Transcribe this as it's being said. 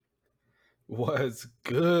What's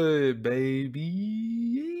good, baby?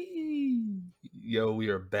 Yo, we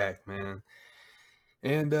are back, man.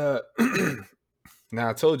 And now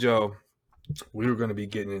I told y'all we were going to be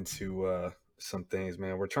getting into some things,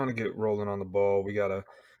 man. We're trying to get rolling on the ball. We got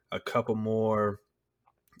a couple more,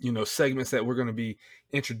 segments that we're going to be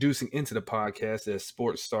introducing into the podcast as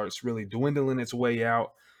sports starts really dwindling its way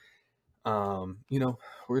out. We're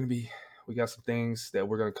going to we got some things that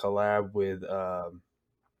we're going to collab with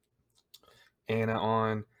Anna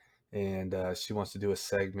on, and she wants to do a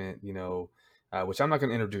segment, which I'm not going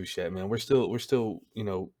to introduce yet, man. We're still,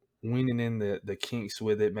 weaning in the kinks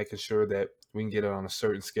with it, making sure that we can get it on a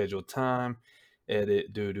certain scheduled time,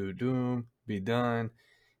 edit, doom, be done,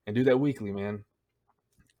 and do that weekly, man.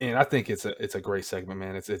 And I think it's a great segment,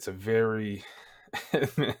 man. It's a very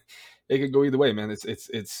it could go either way, man.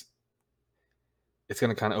 It's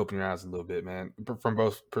going to kind of open your eyes a little bit, man, from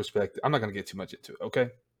both perspectives. I'm not going to get too much into it,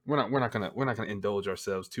 okay? We're not gonna indulge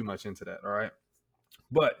ourselves too much into that, all right?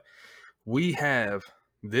 But we have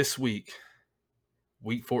this week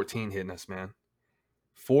 14 hitting us, man.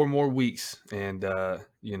 4 more weeks, and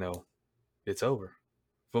it's over.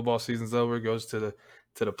 Football season's over. It goes to the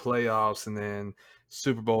playoffs, and then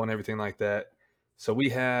Super Bowl and everything like that. So we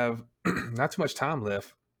have not too much time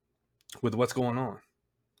left with what's going on.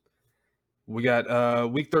 We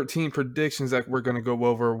got week 13 predictions that we're gonna go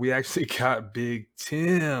over. We actually got Big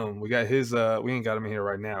Tim. We got his we ain't got him in here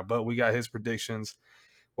right now, but we got his predictions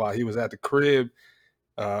while he was at the crib.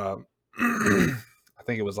 I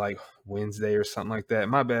think it was like Wednesday or something like that.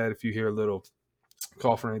 My bad if you hear a little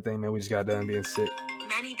cough or anything, man. We just got done being sick.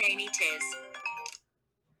 Manny Bainey Tiz.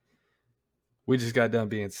 We just got done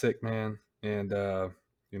being sick, man. And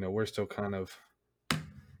we're still kind of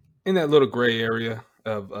in that little gray area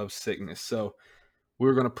of sickness. So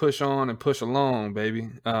we're gonna push on and push along, baby.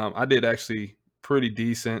 I did actually pretty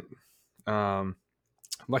decent.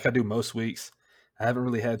 Like I do most weeks. I haven't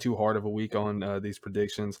really had too hard of a week on these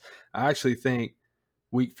predictions. I actually think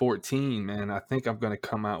week 14, man, I think I'm going to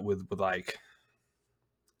come out with like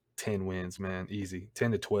 10 wins, man, easy.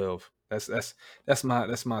 10 to 12. That's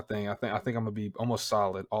my thing. I think I'm going to be almost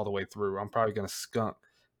solid all the way through. I'm probably going to skunk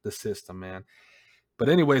the system, man. But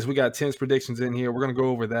anyways, we got Tim's predictions in here. We're going to go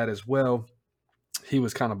over that as well. He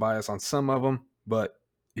was kind of biased on some of them, but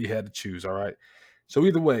he had to choose, all right? So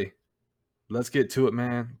either way, let's get to it,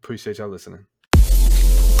 man. Appreciate y'all listening.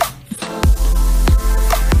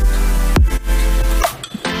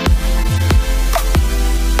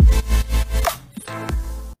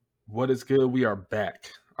 What is good? We are back.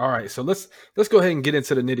 All right, so let's go ahead and get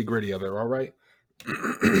into the nitty gritty of it. All right,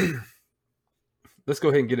 let's go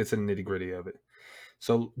ahead and get into the nitty gritty of it.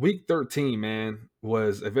 So week 13, man,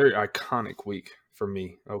 was a very iconic week for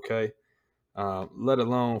me. Okay, let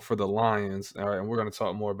alone for the Lions. All right, and we're going to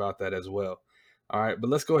talk more about that as well. All right, but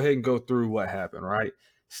let's go ahead and go through what happened. Right,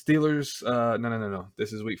 Steelers. No.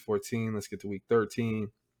 This is week 14. Let's get to week 13.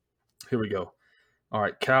 Here we go. All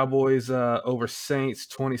right, Cowboys over Saints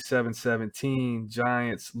 27-17.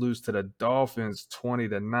 Giants lose to the Dolphins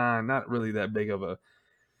 20-9. Not really that big of a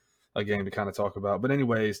game to kind of talk about. But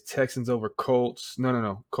anyways, Texans over Colts.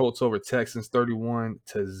 No. Colts over Texans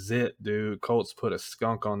 31-0, dude. Colts put a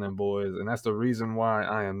skunk on them boys, and that's the reason why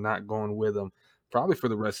I am not going with them probably for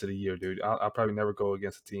the rest of the year, dude. I'll probably never go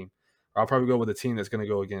against a team. I'll probably go with a team that's going to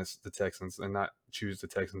go against the Texans and not choose the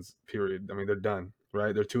Texans, period. I mean, they're done,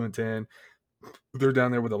 right? They're 2-10. They're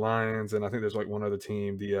down there with the Lions, and I think there's like one other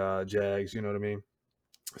team, the Jags. You know what I mean?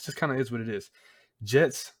 It just kind of is what it is.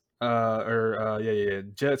 Jets,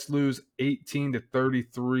 Jets lose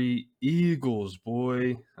 18-33. Eagles,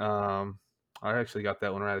 boy. I actually got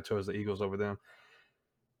that one right. I chose the Eagles over them.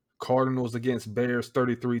 Cardinals against Bears,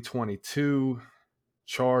 33-22.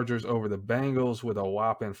 Chargers over the Bengals with a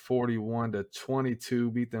whopping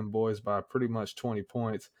 41-22. Beat them boys by pretty much 20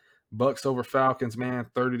 points. Bucks over Falcons, man,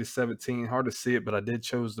 30-17. Hard to see it, but I did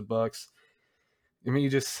choose the Bucks. I mean, you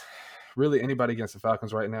just really anybody against the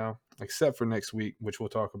Falcons right now, except for next week, which we'll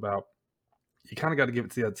talk about. You kind of got to give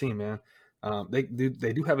it to the other team, man. They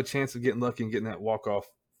do have a chance of getting lucky and getting that walk-off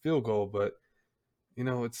field goal, but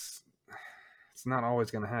it's not always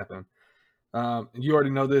going to happen. You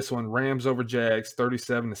already know this one. Rams over Jags,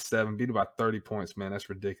 37-7, beat by 30 points, man. That's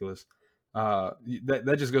ridiculous.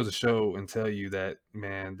 That just goes to show and tell you that,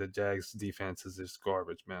 man, the Jags defense is just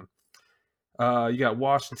garbage, man. You got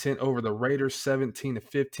Washington over the Raiders,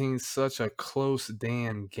 17-15. Such a close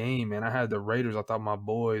damn game, man. I had the Raiders. I thought my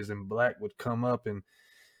boys in black would come up and,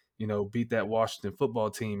 beat that Washington football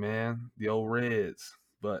team, man. The old Reds.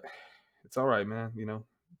 But it's all right, man.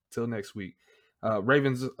 Till next week.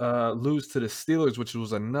 Ravens lose to the Steelers, which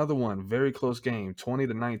was another one very close game,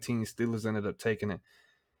 20-19. Steelers ended up taking it.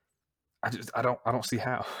 I don't see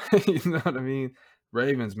how. You know what I mean?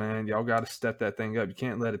 Ravens, man, y'all got to step that thing up. You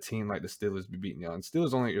can't let a team like the Steelers be beating y'all. And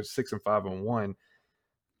Steelers only are 6-5-1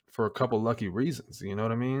 for a couple lucky reasons. You know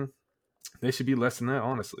what I mean? They should be less than that,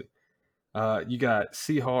 honestly. You got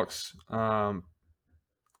Seahawks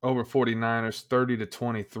over 49ers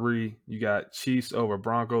 30-23. You got Chiefs over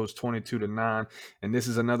Broncos 22-9. And this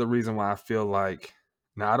is another reason why I feel like,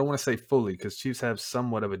 now I don't want to say fully because Chiefs have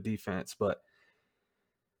somewhat of a defense, but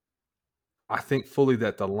I think fully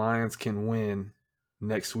that the Lions can win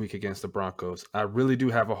next week against the Broncos. I really do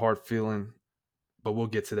have a hard feeling, but we'll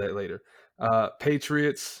get to that later.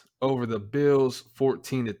 Patriots over the Bills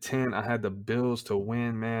 14-10. I had the Bills to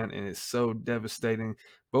win, man, and it's so devastating.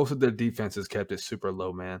 Both of their defenses kept it super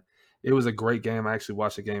low, man. It was a great game. I actually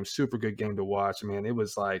watched the game. Super good game to watch, man. It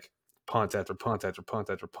was like punt after punt after punt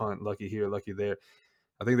after punt. Lucky here, lucky there.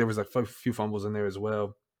 I think there was a few fumbles in there as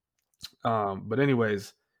well. But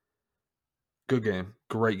anyways, good game.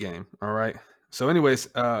 Great game. All right. So anyways,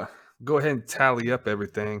 go ahead and tally up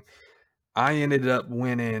everything. I ended up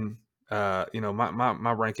winning. My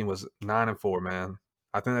ranking was 9-4, man.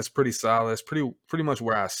 I think that's pretty solid. It's pretty much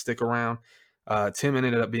where I stick around. Tim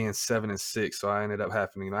ended up being 7-6, so I ended up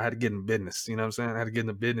having, I had to get in business. You know what I'm saying? I had to get in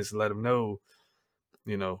the business and let them know,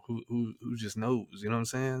 who just knows. You know what I'm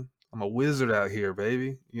saying? I'm a wizard out here,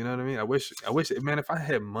 baby. You know what I mean? I wish, man, if I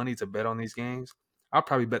had money to bet on these games, I'd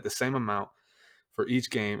probably bet the same amount for each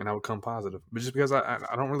game, and I would come positive. But just because I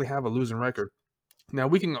don't really have a losing record. Now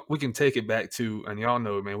we can take it back to, and y'all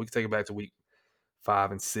know, man, we can take it back to week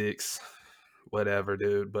 5 and 6, whatever,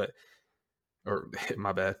 dude. But or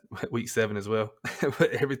my bad, week 7 as well.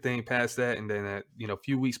 But everything past that, and then a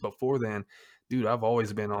few weeks before then, dude, I've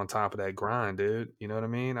always been on top of that grind, dude. You know what I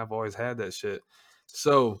mean? I've always had that shit.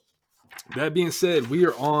 So that being said, we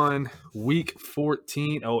are on week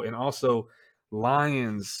 14. Oh, and also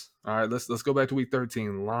Lions. All right, let's go back to week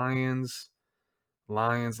 13. Lions,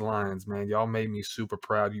 man. Y'all made me super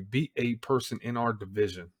proud. You beat a person in our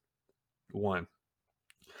division. One.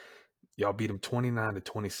 Y'all beat them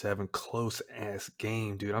 29-27. Close ass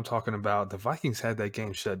game, dude. I'm talking about the Vikings had that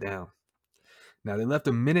game shut down. Now they left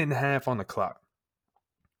a minute and a half on the clock.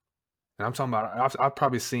 And I'm talking about I've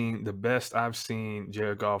probably seen the best I've seen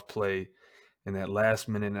Jared Goff play in that last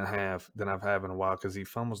minute and a half than I've had in a while because he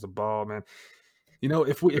fumbles the ball, man.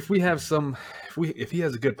 If he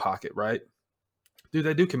has a good pocket, right? Dude,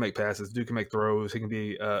 that dude can make passes. Dude can make throws. He can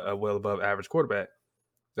be a well above average quarterback.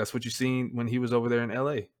 That's what you seen when he was over there in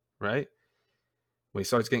LA, right? When he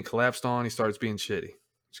starts getting collapsed on, he starts being shitty.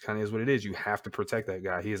 Which kind of is what it is. You have to protect that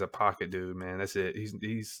guy. He is a pocket dude, man. That's it.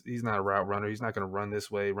 He's not a route runner. He's not going to run this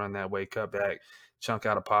way, run that way, cut back, chunk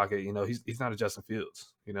out of pocket. He's not a Justin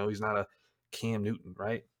Fields. He's not a Cam Newton,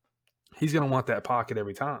 right? He's going to want that pocket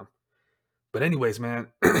every time. But anyways, man,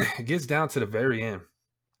 it gets down to the very end,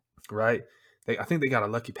 right? I think they got a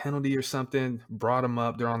lucky penalty or something, brought them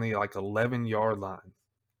up. They're on the 11-yard line.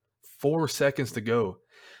 4 seconds to go.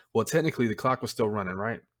 Well, technically the clock was still running,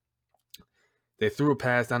 right? They threw a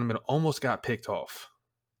pass down the middle, almost got picked off.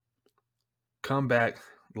 Come back,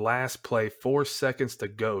 last play, 4 seconds to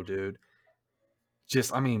go, dude.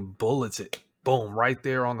 Bullets it. Boom, right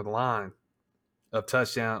there on the line of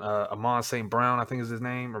touchdown. Amon St. Brown, I think is his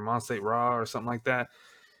name, or Amon St. Ra or something like that.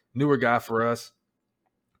 Newer guy for us.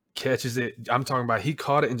 Catches it. I'm talking about he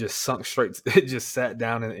caught it and just sunk straight. It just sat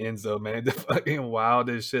down in the end zone, man. The fucking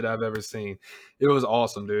wildest shit I've ever seen. It was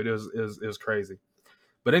awesome, dude. It was crazy.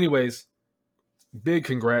 But anyways, big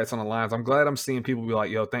congrats on the Lions. I'm glad I'm seeing people be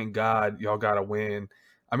like, yo, thank God y'all got to win.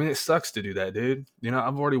 It sucks to do that, dude.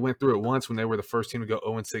 I've already went through it once when they were the first team to go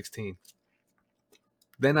 0-16.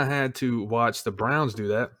 Then I had to watch the Browns do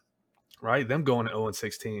that, right? Them going to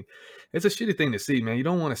 0-16. It's a shitty thing to see, man. You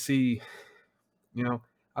don't want to see, I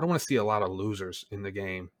don't want to see a lot of losers in the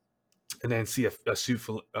game and then see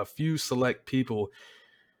a few select people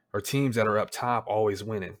or teams that are up top always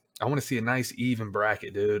winning. I want to see a nice even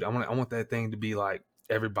bracket, dude. I want that thing to be like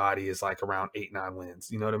everybody is like around 8-9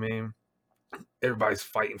 wins. You know what I mean? Everybody's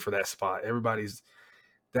fighting for that spot.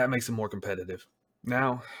 That makes it more competitive.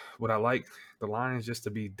 Now, would I like the Lions just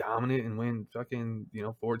to be dominant and win fucking,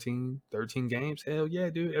 14, 13 games? Hell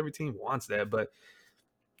yeah, dude. Every team wants that, but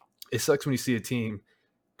it sucks when you see a team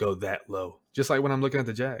go that low. Just like when I'm looking at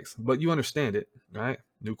the Jags. But you understand it, right?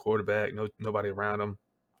 New quarterback, nobody around them.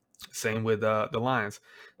 Same with the Lions.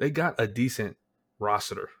 They got a decent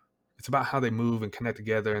roster. It's about how they move and connect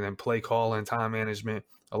together and then play call and time management.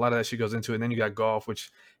 A lot of that shit goes into it. And then you got Goff,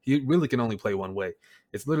 which he really can only play one way.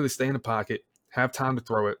 It's literally stay in the pocket, have time to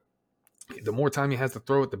throw it, The more time he has to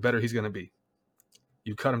throw it, the better he's going to be.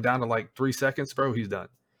 You cut him down to like 3 seconds, bro, he's done.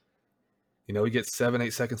 He gets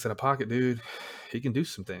 7-8 seconds in a pocket, dude. He can do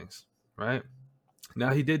some things, right?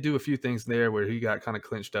 Now, he did do a few things there where he got kind of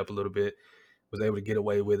clinched up a little bit, was able to get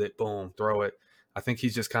away with it, boom, throw it. I think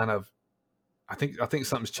he's just kind of I think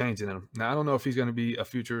something's changing in him. Now, I don't know if he's going to be a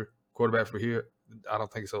future quarterback for here. I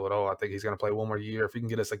don't think so at all. I think he's going to play one more year. If he can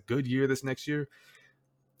get us a good year this next year,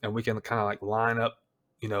 and we can kind of like line up,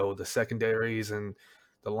 the secondaries and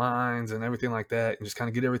the lines and everything like that, and just kind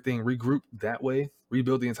of get everything regrouped that way,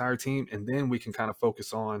 rebuild the entire team, and then we can kind of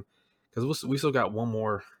focus on, because we still got one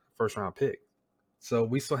more first-round pick. So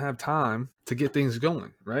we still have time to get things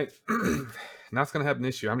going, right? That's going to happen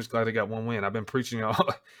this year. I'm just glad I got one win. I've been preaching y'all.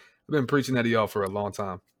 I've been preaching that to y'all for a long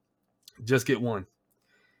time. Just get one.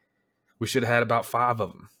 We should have had about 5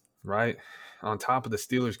 of them, right? On top of the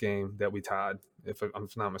Steelers game that we tied. If I'm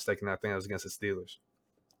not mistaken, I think that was against the Steelers.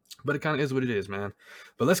 But it kind of is what it is, man.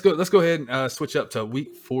 But let's go ahead and switch up to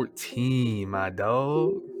week 14, my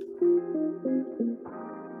dog.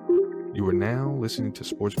 You are now listening to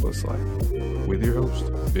Sports Bus Life with your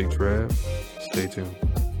host, Big Trav. Stay tuned.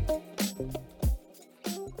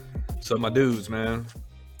 So my dudes, man,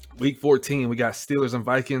 week 14, we got Steelers and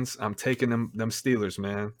Vikings. I'm taking them Steelers,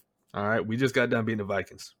 man. All right, we just got done beating the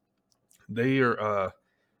Vikings. They're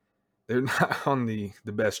not on the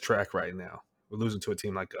best track right now. We're losing to a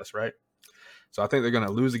team like us, right? So I think they're going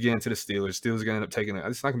to lose again to the Steelers. Steelers are going to end up taking it.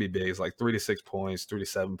 It's not going to be big. It's like 3 to 6 points, 3 to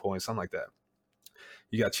 7 points, something like that.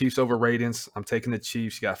 You got Chiefs over Ravens. I'm taking the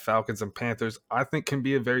Chiefs. You got Falcons and Panthers. I think can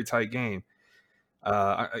be a very tight game.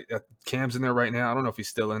 Cam's in there right now. I don't know if he's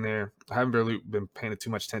still in there. I haven't really been paying too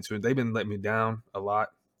much attention to it. They've been letting me down a lot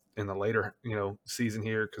in the later, season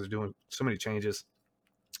here because they're doing so many changes.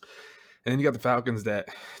 And then you got the Falcons that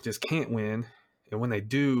just can't win. And when they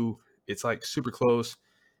do, it's like super close.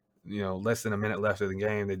 Less than a minute left of the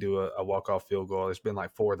game, they do a walk-off field goal. There's been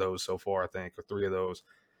like 4 of those so far, I think, or 3 of those.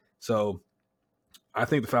 So I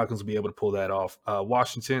think the Falcons will be able to pull that off.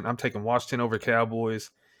 Washington, I'm taking Washington over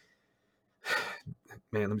Cowboys.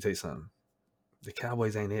 Man, let me tell you something. The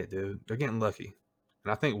Cowboys ain't it, dude. They're getting lucky.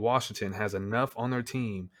 And I think Washington has enough on their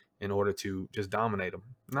team in order to just dominate them.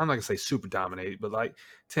 And I'm not going to say super dominate, but like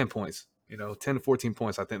 10 points. 10 to 14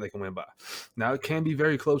 points I think they can win by. Now, it can be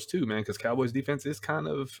very close too, man, because Cowboys defense is kind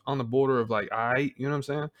of on the border of like, all right, you know what I'm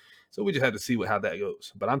saying? So we just had to see how that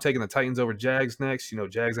goes. But I'm taking the Titans over Jags next.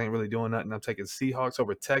 Jags ain't really doing nothing. I'm taking Seahawks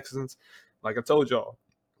over Texans. Like I told y'all,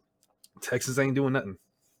 Texas ain't doing nothing.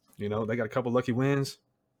 They got a couple lucky wins.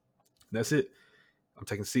 That's it. I'm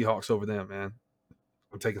taking Seahawks over them, man.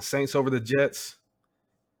 I'm taking Saints over the Jets.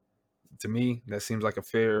 To me, that seems like a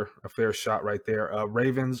fair shot right there.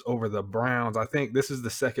 Ravens over the Browns. I think this is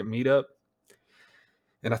the second meetup.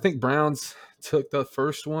 And I think Browns took the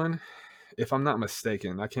first one, if I'm not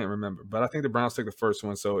mistaken. I can't remember. But I think the Browns took the first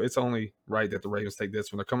one, so it's only right that the Ravens take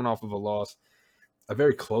this one. They're coming off of a loss, a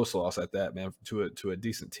very close loss at that, man, to a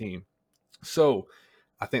decent team. So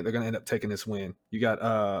I think they're going to end up taking this win. You got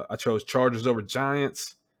I chose Chargers over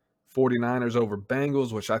Giants, 49ers over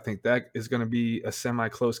Bengals, which I think that is going to be a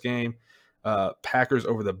semi-close game. Packers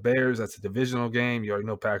over the Bears. That's a divisional game. You already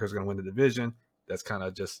know Packers are going to win the division. That's kind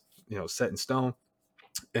of just, set in stone.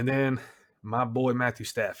 And then my boy Matthew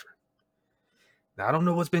Stafford. Now, I don't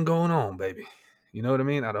know what's been going on, baby. You know what I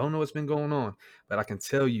mean? I don't know what's been going on. But I can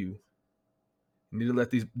tell you need to let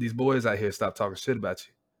these boys out here stop talking shit about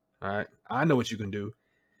you. All right? I know what you can do.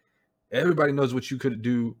 Everybody knows what you could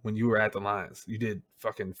do when you were at the Lions. You did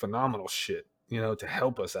fucking phenomenal shit, to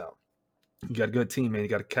help us out. You got a good team, man. You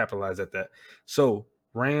got to capitalize at that. So,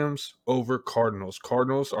 Rams over Cardinals.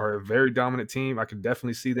 Cardinals are a very dominant team. I could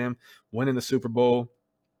definitely see them winning the Super Bowl.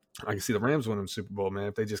 I can see the Rams winning the Super Bowl, man.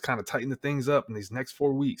 If they just kind of tighten the things up in these next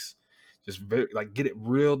 4 weeks, just get it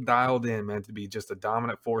real dialed in, man, to be just a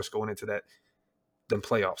dominant force going into them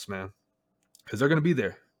playoffs, man. Because they're going to be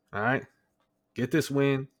there, all right? Get this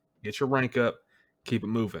win. Get your rank up. Keep it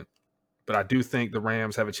moving. But I do think the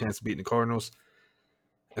Rams have a chance of beating the Cardinals.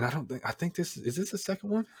 And I think this the second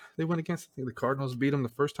one they went against? I think the Cardinals beat them the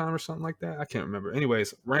first time or something like that. I can't remember.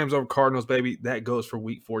 Anyways, Rams over Cardinals, baby. That goes for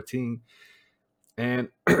week 14. And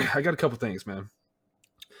I got a couple things, man.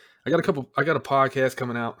 I got a podcast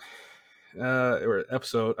coming out, or an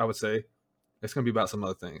episode, I would say. It's going to be about some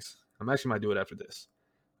other things. I actually might do it after this.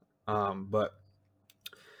 But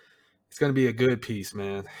it's going to be a good piece,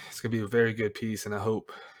 man. It's going to be a very good piece, and I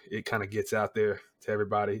hope it kind of gets out there to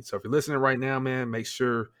everybody. So if you're listening right now, man, make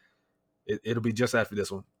sure it'll be just after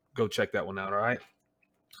this one. Go check that one out, all right?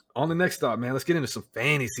 On the next stop, man, let's get into some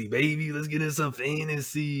fantasy, baby. Let's get into some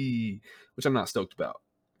fantasy, which I'm not stoked about,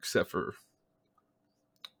 except for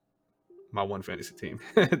my one fantasy team.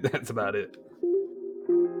 That's about it.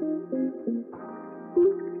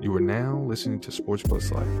 You are now listening to Sports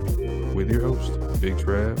Plus Life with your host, Big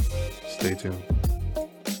Trav. Stay tuned.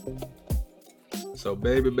 So,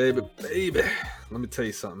 baby, let me tell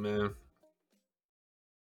you something, man.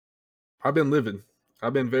 I've been livid.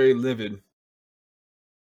 I've been very livid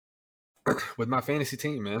with my fantasy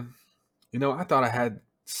team, man. You know, I thought I had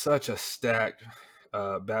such a stacked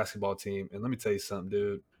basketball team, and let me tell you something,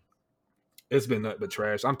 dude. It's been nothing but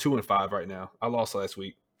trash. I'm 2-5 right now. I lost last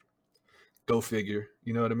week. Go figure.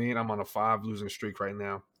 You know what I mean? I'm on a 5 losing streak right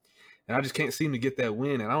now. And I just can't seem to get that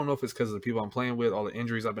win. And I don't know if it's because of the people I'm playing with, all the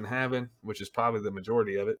injuries I've been having, which is probably the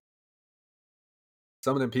majority of it.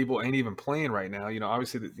 Some of them people ain't even playing right now. You know,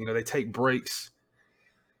 obviously, they take breaks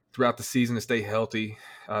throughout the season to stay healthy,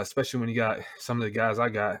 especially when you got some of the guys I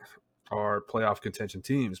got are playoff contention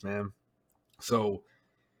teams, man. So,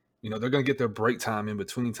 they're going to get their break time in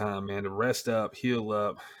between time, man, to rest up, heal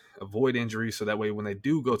up, avoid injuries. So that way, when they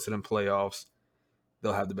do go to them playoffs,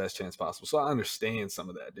 they'll have the best chance possible. So I understand some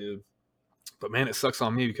of that, dude. But, man, it sucks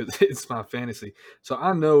on me because it's my fantasy. So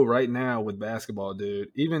I know right now with basketball, dude,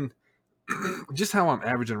 even just how I'm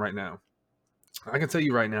averaging right now, I can tell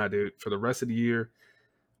you right now, dude, for the rest of the year,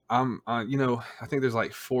 I'm, I think there's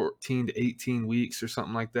like 14 to 18 weeks or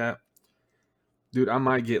something like that. Dude, I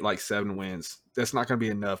might get like 7 wins. That's not going to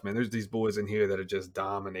be enough, man. There's these boys in here that are just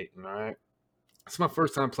dominating, all right? It's my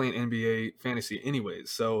first time playing NBA fantasy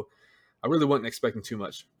anyways, so I really wasn't expecting too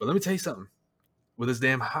much. But let me tell you something. With this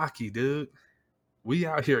damn hockey, dude, we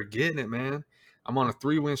out here getting it, man. I'm on a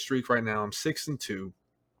 3-win streak right now. I'm 6-2.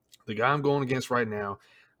 The guy I'm going against right now,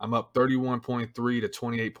 I'm up 31.3 to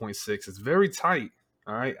 28.6. It's very tight,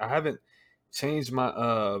 all right? I haven't changed my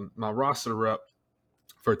roster up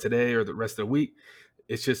for today or the rest of the week.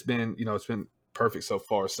 It's just been, it's been perfect so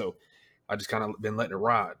far. So I just kind of been letting it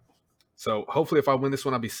ride. So hopefully if I win this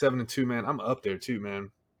one, I'll be 7-2, man. I'm up there too,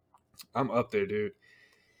 man. I'm up there, dude.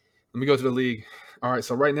 Let me go to the league. All right,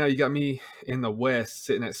 so right now you got me in the West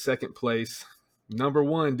sitting at second place. Number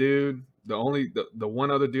 1, dude. The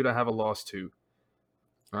one other dude I have a loss to.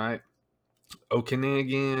 All right.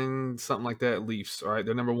 Okanagan, something like that, Leafs. All right,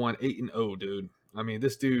 they're number 1, 8-0, dude. I mean,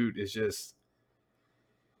 this dude is just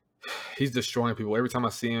he's destroying people. Every time I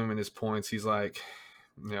see him in his points, he's like,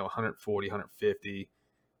 140, 150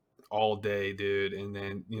 all day, dude. And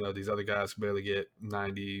then, these other guys barely get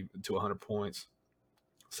 90 to 100 points.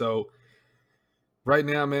 So right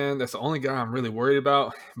now, man, that's the only guy I'm really worried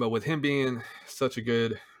about. But with him being such a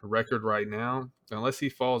good record right now, unless he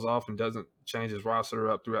falls off and doesn't change his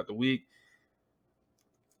roster up throughout the week,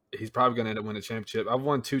 he's probably going to end up winning a championship. I've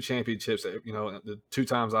won 2 championships, the 2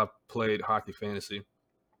 times I've played hockey fantasy.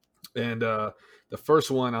 And the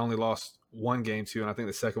first one I only lost 1 game to, and I think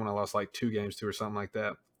the second one I lost like 2 games to or something like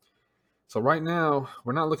that. So right now,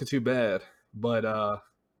 we're not looking too bad, but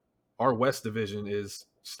our West division is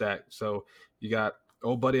stacked. So you got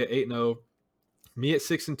old buddy at 8-0, me at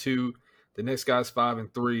 6-2, the next guy's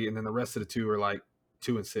 5-3, and then the rest of the 2 are like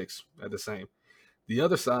 2-6 at the same. The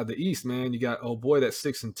other side, the East, man, you got old boy that's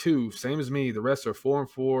 6-2, same as me. The rest are 4-4,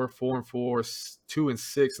 4-4,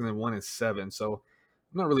 2-6, and then 1-7. So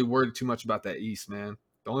I'm not really worried too much about that East, man.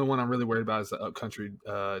 The only one I'm really worried about is the Upcountry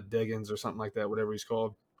Deggans or something like that, whatever he's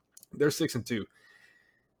called. They're 6-2.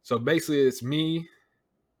 So basically it's me,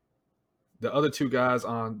 the other 2 guys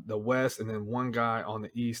on the West, and then 1 guy on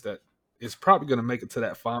the East that is probably going to make it to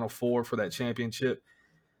that Final Four for that championship.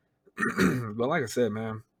 But like I said,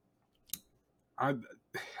 man, I've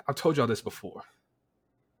told y'all this before.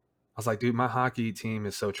 I was like, dude, my hockey team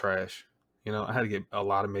is so trash. I had to get a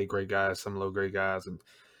lot of mid-grade guys, some low-grade guys,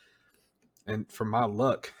 and for my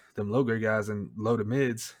luck, them low-grade guys and low to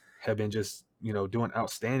mids have been just, doing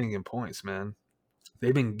outstanding in points, man.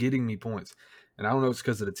 They've been getting me points. And I don't know if it's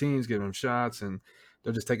because of the teams giving them shots and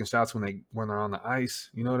they're just taking shots when they're on the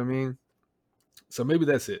ice. You know what I mean? So maybe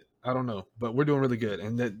that's it. I don't know. But we're doing really good.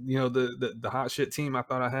 And that, the hot shit team I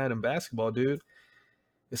thought I had in basketball, dude,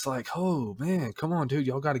 it's like, oh man, come on, dude.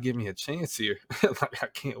 Y'all got to give me a chance here. Like I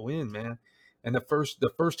can't win, man. And the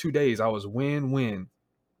first 2 days I was win,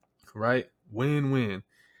 right? Win.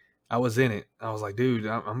 I was in it. I was like, dude,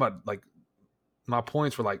 I'm about like my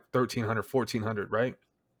points were like 1,300, 1,400, right?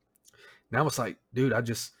 Now it's like, dude, I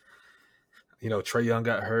just, Trae Young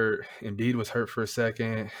got hurt. Embiid was hurt for a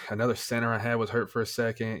second. Another center I had was hurt for a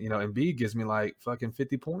second. Embiid gives me like fucking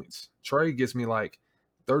 50 points. Trae gives me like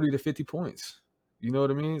 30 to 50 points. You know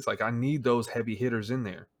what I mean? It's like I need those heavy hitters in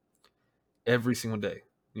there every single day.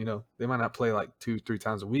 They might not play like 2-3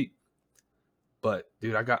 times a week, but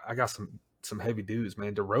dude, I got some heavy dudes,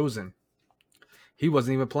 man. DeRozan, he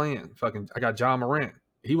wasn't even playing. I got Ja Morant.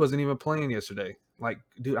 He wasn't even playing yesterday. Like,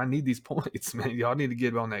 dude, I need these points, man. Y'all need to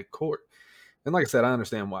get on that court. And like I said, I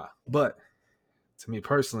understand why. But to me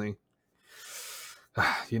personally,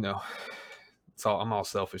 you know, I'm all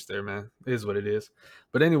selfish there, man. It is what it is.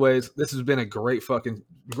 But anyways, this has been a great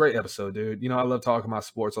episode, dude. You know, I love talking about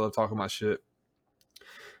sports. I love talking about shit.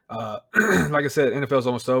 Like I said, NFL's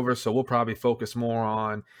almost over, so we'll probably focus more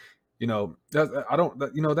on,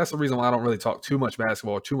 that's the reason why I don't really talk too much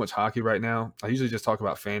basketball or too much hockey right now. I usually just talk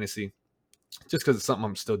about fantasy just because it's something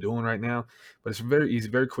I'm still doing right now. But it's very easy,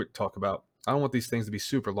 very quick to talk about. I don't want these things to be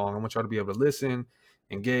super long. I want y'all to be able to listen,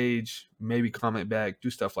 engage, maybe comment back, do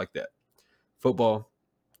stuff like that. Football,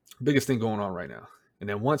 biggest thing going on right now. And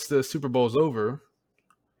then once the Super Bowl is over,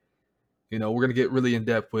 we're going to get really in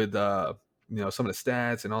depth with, some of the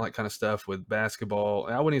stats and all that kind of stuff with basketball.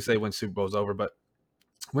 I wouldn't even say when Super Bowl's over, but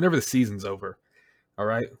whenever the season's over. All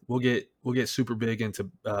right, we'll get super big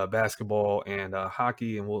into basketball and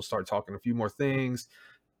hockey, and we'll start talking a few more things,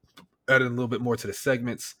 adding a little bit more to the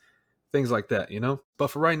segments, things like that, But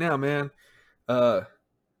for right now, man,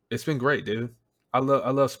 it's been great, dude. I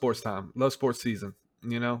love sports time, love sports season.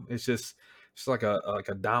 It's just like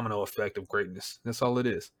a domino effect of greatness. That's all it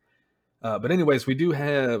is. But anyways, we do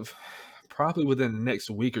have probably within the next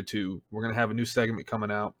week or two, we're gonna have a new segment coming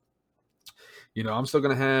out. I'm still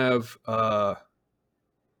gonna have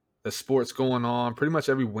the sports going on pretty much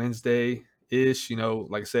every Wednesday ish.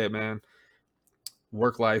 Like I said, man,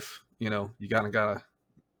 work life. You gotta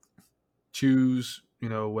choose.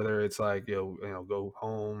 Whether it's like go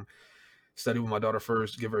home, study with my daughter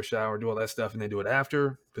first, give her a shower, do all that stuff, and then do it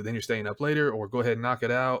after. Because then you're staying up later, or go ahead and knock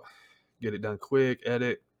it out, get it done quick,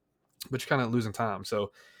 edit. But you're kind of losing time,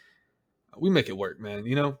 so we make it work, man.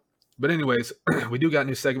 But anyways, we do got a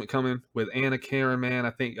new segment coming with Anna Karen, man. I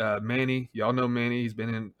think Manny, y'all know Manny. He's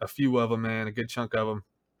been in a few of them, man, a good chunk of them.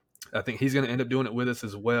 I think he's going to end up doing it with us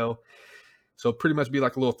as well. So pretty much be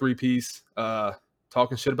like a little 3-piece,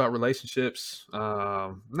 talking shit about relationships.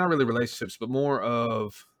 Not really relationships, but more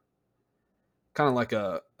of kind of like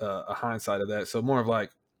a hindsight of that. So more of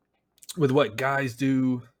like with what guys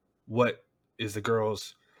do, what is the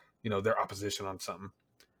girls, their opposition on something.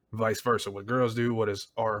 Vice versa. What girls do, what is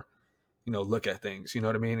our look at things, you know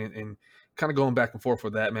what I mean? And kind of going back and forth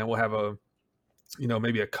with that, man. We'll have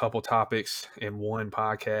maybe a couple topics in one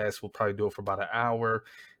podcast. We'll probably do it for about an hour.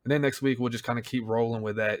 And then next week, we'll just kind of keep rolling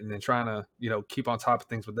with that and then trying to, keep on top of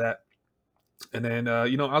things with that. And then,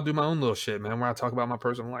 I'll do my own little shit, man, where I talk about my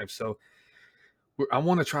personal life. So I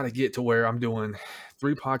want to try to get to where I'm doing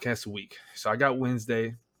 3 podcasts a week. So I got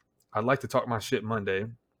Wednesday. I'd like to talk my shit Monday,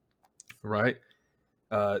 right?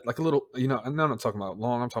 Like a little, I'm not talking about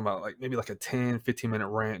long. I'm talking about like maybe like a 10, 15-minute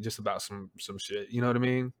rant just about some shit. You know what I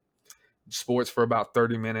mean? Sports for about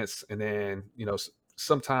 30 minutes. And then,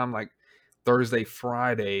 sometime like Thursday,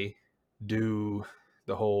 Friday, do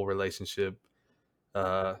the whole relationship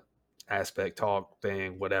aspect talk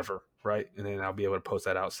thing, whatever. Right. And then I'll be able to post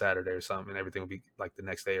that out Saturday or something, and everything will be like the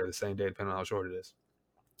next day or the same day, depending on how short it is.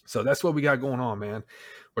 So that's what we got going on, man.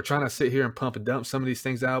 We're trying to sit here and pump and dump some of these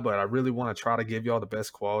things out, but I really want to try to give y'all the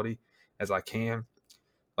best quality as I can.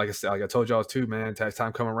 Like I said, like I told y'all too, man, tax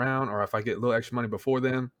time come around, or if I get a little extra money before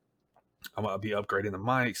then, I'm going to be upgrading the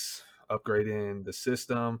mics, upgrading the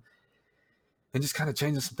system, and just kind of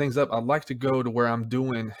changing some things up. I'd like to go to where I'm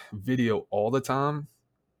doing video all the time.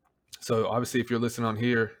 So obviously, if you're listening on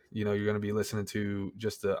here, you're going to be listening to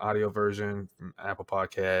just the audio version from Apple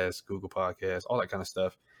Podcasts, Google Podcasts, all that kind of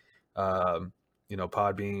stuff.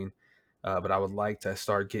 Podbean. But I would like to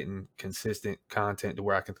start getting consistent content to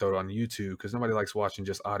where I can throw it on YouTube, because nobody likes watching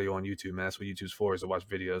just audio on YouTube, man. That's what YouTube's for, is to watch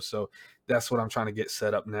videos. So that's what I'm trying to get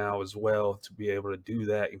set up now as well, to be able to do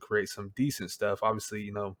that and create some decent stuff.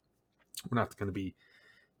 Obviously, we're not going to be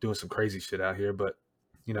doing some crazy shit out here, but,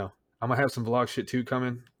 I'm going to have some vlog shit too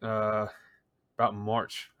coming about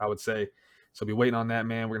March, I would say. So be waiting on that,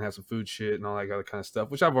 man. We're gonna have some food shit and all that other kind of stuff,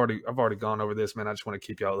 which I've already gone over this, man. I just want to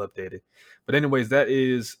keep y'all updated. But anyways, that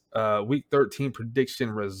is week 13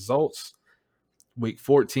 prediction results, week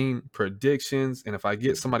 14 predictions, and if I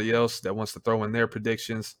get somebody else that wants to throw in their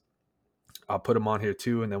predictions, I'll put them on here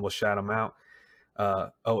too, and then we'll shout them out.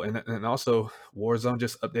 And also Warzone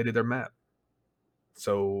just updated their map,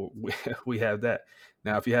 so we have that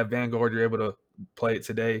now. If you have Vanguard, you're able to play it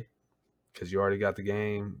today, because you already got the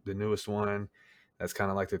game, the newest one. That's kind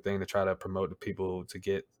of like the thing to try to promote to people to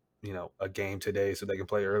get, a game today so they can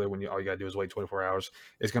play earlier, when all you got to do is wait 24 hours.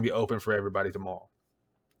 It's going to be open for everybody tomorrow.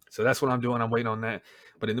 So that's what I'm doing. I'm waiting on that.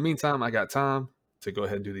 But in the meantime, I got time to go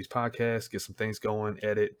ahead and do these podcasts, get some things going,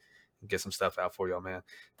 edit, and get some stuff out for y'all, man.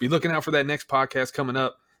 Be looking out for that next podcast coming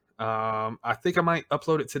up. I think I might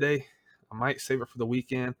upload it today. I might save it for the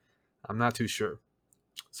weekend. I'm not too sure.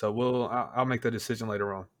 So I'll make the decision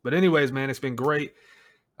later on. But anyways, man, it's been great.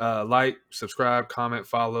 Like, subscribe, comment,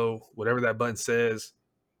 follow, whatever that button says.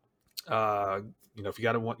 If you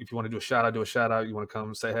want to do a shout out, do a shout out. You want to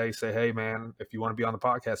come say hey, man. If you want to be on the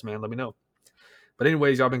podcast, man, let me know. But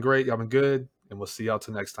anyways, y'all been great. Y'all been good. And we'll see y'all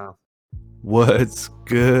till next time. What's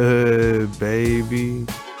good, baby?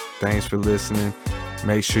 Thanks for listening.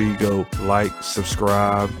 Make sure you go like,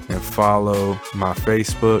 subscribe, and follow my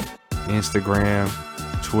Facebook, Instagram,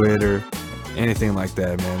 Twitter, anything like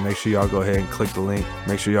that, man. Make sure y'all go ahead and click the link.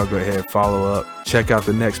 Make sure y'all go ahead and follow up. Check out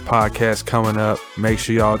the next podcast coming up. Make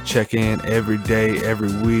sure y'all check in every day,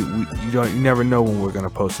 every week. You never know when we're gonna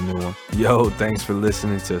post a new one. Yo, thanks for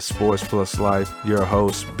listening to Sports Plus Life. Your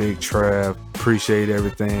host, Big Trav. Appreciate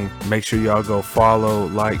everything. Make sure y'all go follow,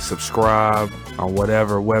 like, subscribe on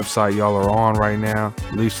whatever website y'all are on right now.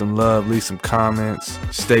 Leave some love, leave some comments.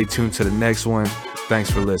 Stay tuned to the next one.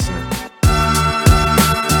 Thanks for listening.